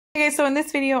So in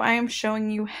this video, I am showing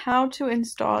you how to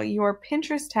install your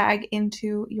Pinterest tag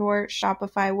into your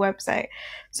Shopify website.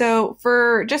 So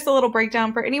for just a little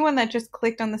breakdown, for anyone that just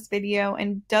clicked on this video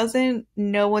and doesn't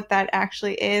know what that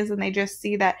actually is, and they just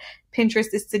see that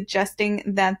Pinterest is suggesting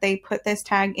that they put this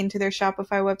tag into their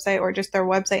Shopify website or just their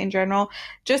website in general,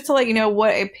 just to let you know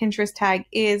what a Pinterest tag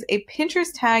is. A Pinterest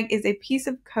tag is a piece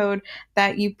of code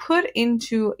that you put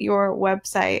into your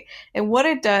website. And what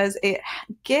it does, it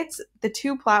gets the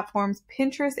two platforms,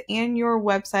 Pinterest and your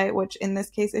website, which in this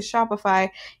case is Shopify,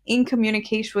 in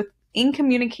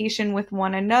communication with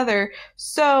one another.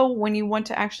 So when you want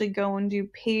to actually go and do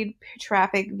paid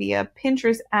traffic via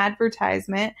Pinterest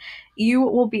advertisement, you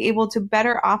will be able to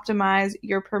better optimize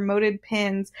your promoted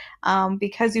pins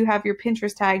because you have your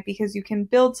Pinterest tag, because you can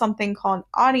build something called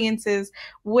audiences,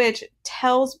 which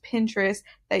tells Pinterest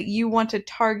that you want to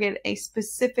target a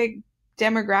specific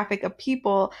demographic of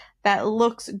people that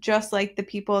looks just like the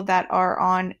people that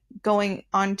are going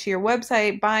onto your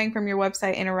website, buying from your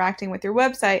website, interacting with your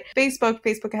website.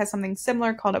 Facebook has something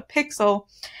similar called a pixel.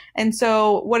 And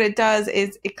so what it does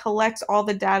is it collects all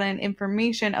the data and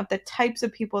information of the types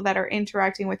of people that are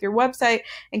interacting with your website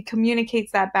and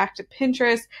communicates that back to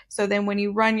Pinterest. So then when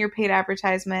you run your paid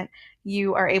advertisement,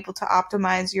 you are able to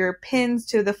optimize your pins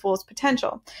to the fullest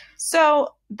potential.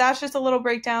 So that's just a little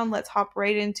breakdown. Let's hop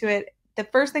right into it. The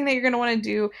first thing that you're going to want to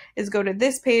do is go to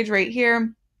this page right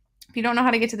here. If you don't know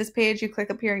how to get to this page, you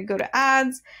click up here, you go to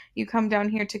ads, you come down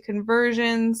here to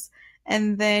conversions,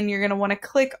 and then you're going to want to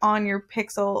click on your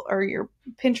pixel or your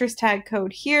Pinterest tag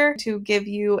code here to give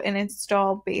you an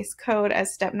install base code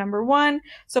as step number 1.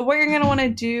 So what you're going to want to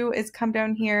do is come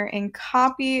down here and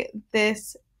copy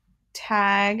this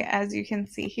tag. As you can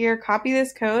see here, copy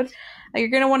this code. You're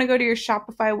going to want to go to your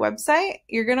Shopify website.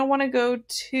 You're going to want to go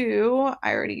to,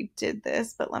 I already did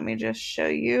this, but let me just show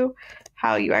you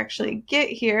how you actually get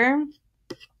here.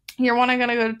 You're going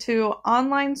to go to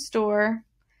online store.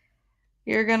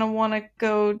 You're going to want to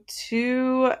go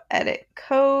to edit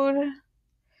code.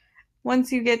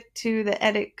 Once you get to the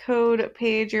edit code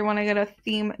page, you want to go to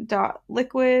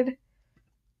theme.liquid,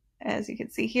 as you can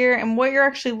see here. And what you're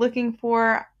actually looking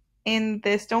for in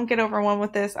this, don't get overwhelmed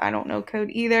with this, I don't know code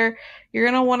either. You're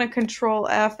going to want to control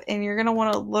F and you're going to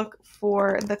want to look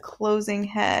for the closing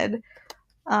head.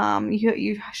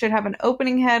 You should have an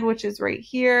opening head, which is right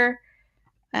here.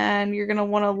 And you're going to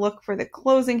want to look for the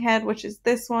closing head, which is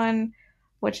this one,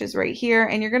 which is right here.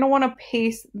 And you're going to want to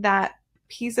paste that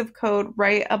piece of code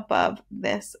right above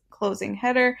this closing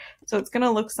header. So it's going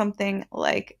to look something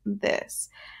like this.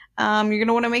 You're going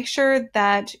to want to make sure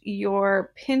that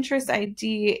your Pinterest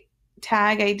ID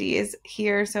tag ID is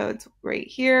here. So it's right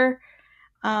here.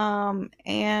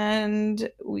 And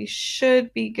we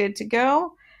should be good to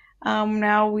go.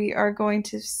 Now we are going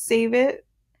to save it.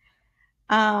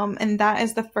 And that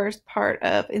is the first part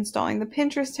of installing the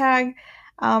Pinterest tag.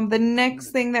 The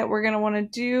next thing that we're going to want to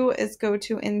do is go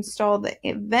to install the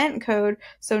event code.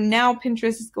 So now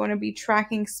Pinterest is going to be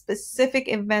tracking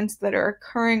specific events that are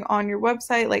occurring on your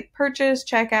website, like purchase,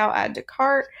 checkout, add to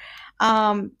cart,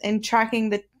 and tracking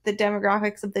the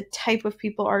demographics of the type of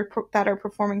people that are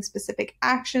performing specific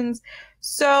actions.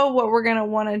 So what we're going to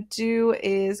want to do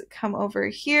is come over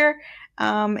here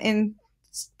and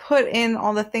put in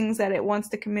all the things that it wants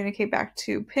to communicate back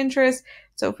to Pinterest.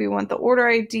 So if we want the order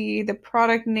ID, the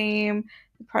product name,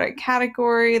 the product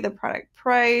category, the product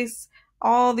price,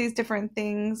 all these different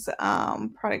things,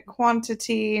 product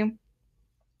quantity.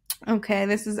 Okay,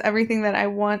 this is everything that I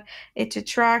want it to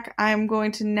track. I'm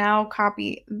going to now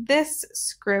copy this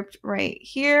script right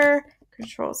here,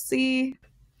 Control C.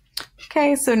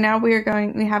 Okay, so now we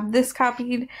have this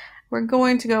copied. We're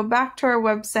going to go back to our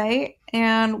website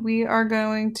and we are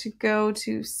going to go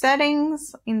to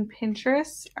settings in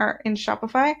Pinterest or in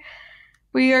Shopify.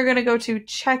 We are going to go to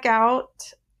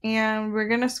checkout and we're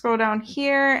going to scroll down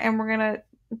here and we're going to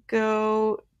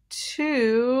go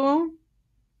to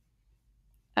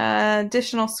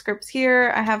additional scripts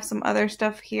here. I have some other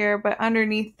stuff here, but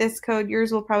underneath this code,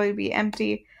 yours will probably be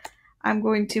empty. I'm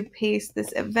going to paste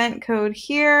this event code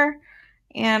here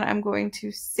and I'm going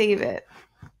to save it.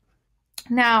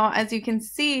 Now, as you can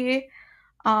see,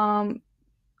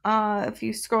 if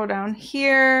you scroll down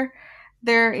here,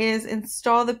 there is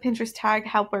install the Pinterest tag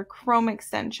helper Chrome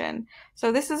extension.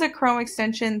 So this is a Chrome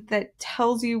extension that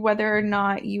tells you whether or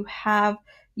not you have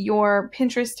your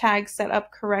Pinterest tag set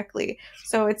up correctly.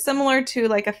 So it's similar to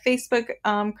like a Facebook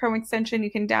Chrome extension.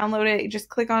 You can download it, you just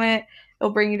click on it,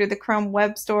 it'll bring you to the Chrome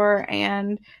web store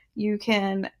and you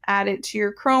can add it to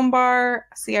your Chrome bar.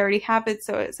 See, I already have it,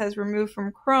 so it says remove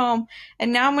from Chrome.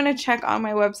 And now I'm going to check on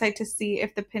my website to see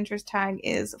if the Pinterest tag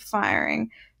is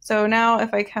firing. So now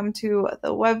if I come to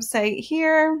the website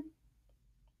here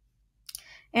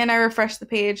and I refresh the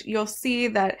page, you'll see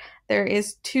that there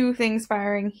is 2 things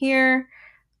firing here,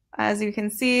 as you can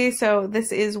see. So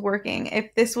this is working.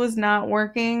 If this was not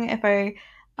working, if I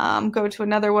go to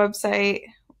another website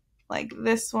like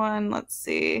this one, let's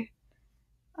see.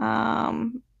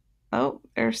 Oh,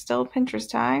 there's still Pinterest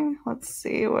tagging. Let's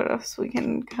see what else we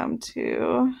can come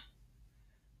to.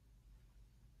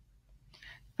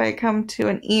 If I come to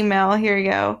an email, here you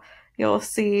go, you'll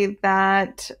see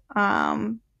that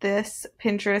this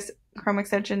Pinterest Chrome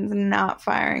extension is not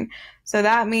firing. So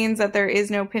that means that there is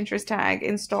no Pinterest tag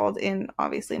installed in,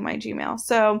 obviously, my Gmail.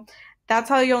 So that's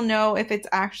how you'll know if it's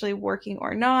actually working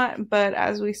or not. But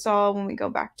as we saw when we go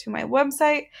back to my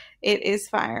website, it is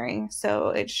firing. So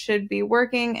it should be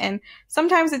working. And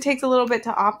sometimes it takes a little bit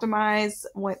to optimize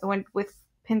with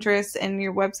Pinterest and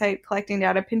your website collecting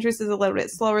data. Pinterest is a little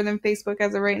bit slower than Facebook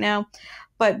as of right now.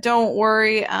 But don't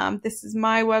worry, this is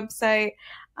my website.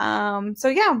 So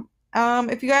yeah.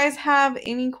 If you guys have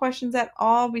any questions at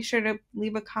all, be sure to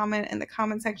leave a comment in the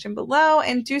comment section below,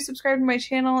 and do subscribe to my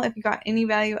channel if you got any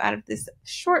value out of this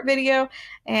short video,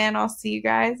 and I'll see you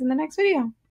guys in the next video.